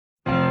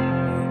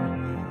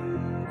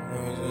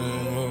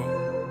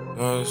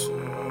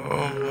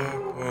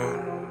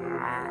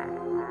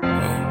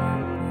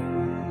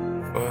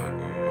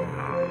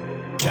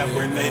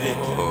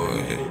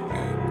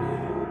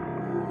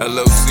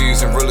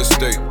LLCs and real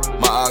estate,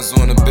 my eyes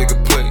on a bigger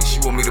plate.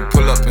 She want me to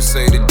pull up and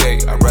say the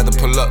day. I'd rather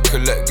pull up,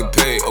 collect, get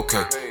paid,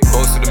 okay.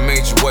 Goes to the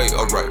major way,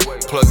 alright.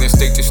 Plug in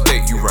state to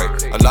state, you right.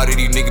 A lot of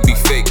these niggas be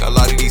fake, a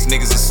lot of these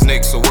niggas is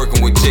snakes. So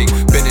working with Jake,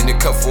 been in the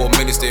cup for a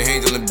minute, still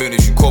handling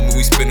business. You call me,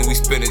 we spinning.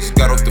 Just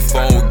got off the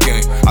phone with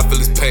gang. I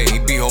feel his pain,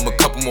 he be home a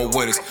couple more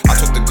winners. I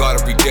talk to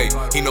God every day,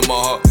 he know my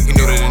heart. He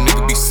know that a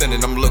nigga be sinning.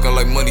 I'm looking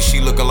like money,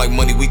 she looking like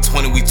money. We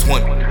 20.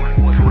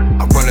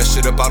 I run that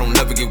shit up, I don't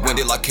never get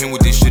winded. Like him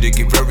with this shit, it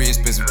get very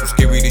expensive. Too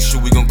scary this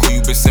shit, we gon' call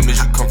you Ben Simmons.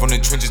 You come from the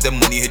trenches, that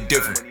money hit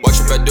different. Watch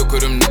your back door,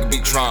 cause them niggas be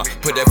trying.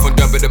 Put that phone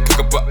down, better pick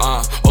up an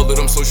iron. All of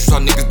them social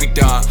side niggas be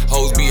dying.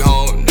 Hoes be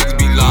home, niggas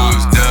be lying.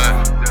 Who's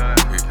that?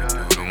 Peeking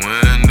through the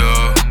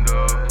window.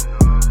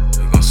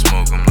 We gon'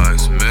 smoke them like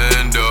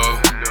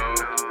Cemento.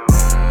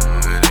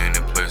 It ain't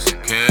a place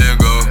you can't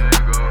go.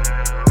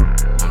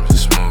 I'm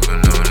just smoking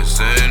on the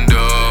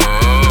Zendo.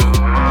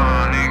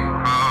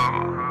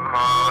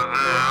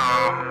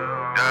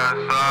 That's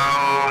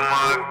all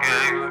my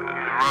gangsters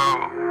roll.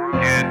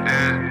 Get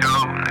this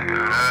dope,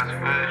 nigga, that's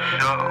for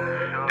sure.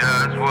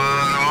 That's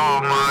what all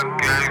my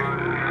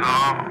gangsters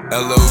on.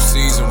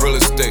 LLCs and real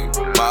estate,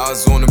 my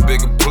eyes on a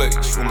bigger plate.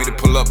 She want me to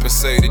pull up and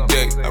say the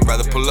day. I'd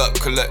rather pull up,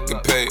 collect,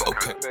 get paid,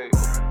 okay.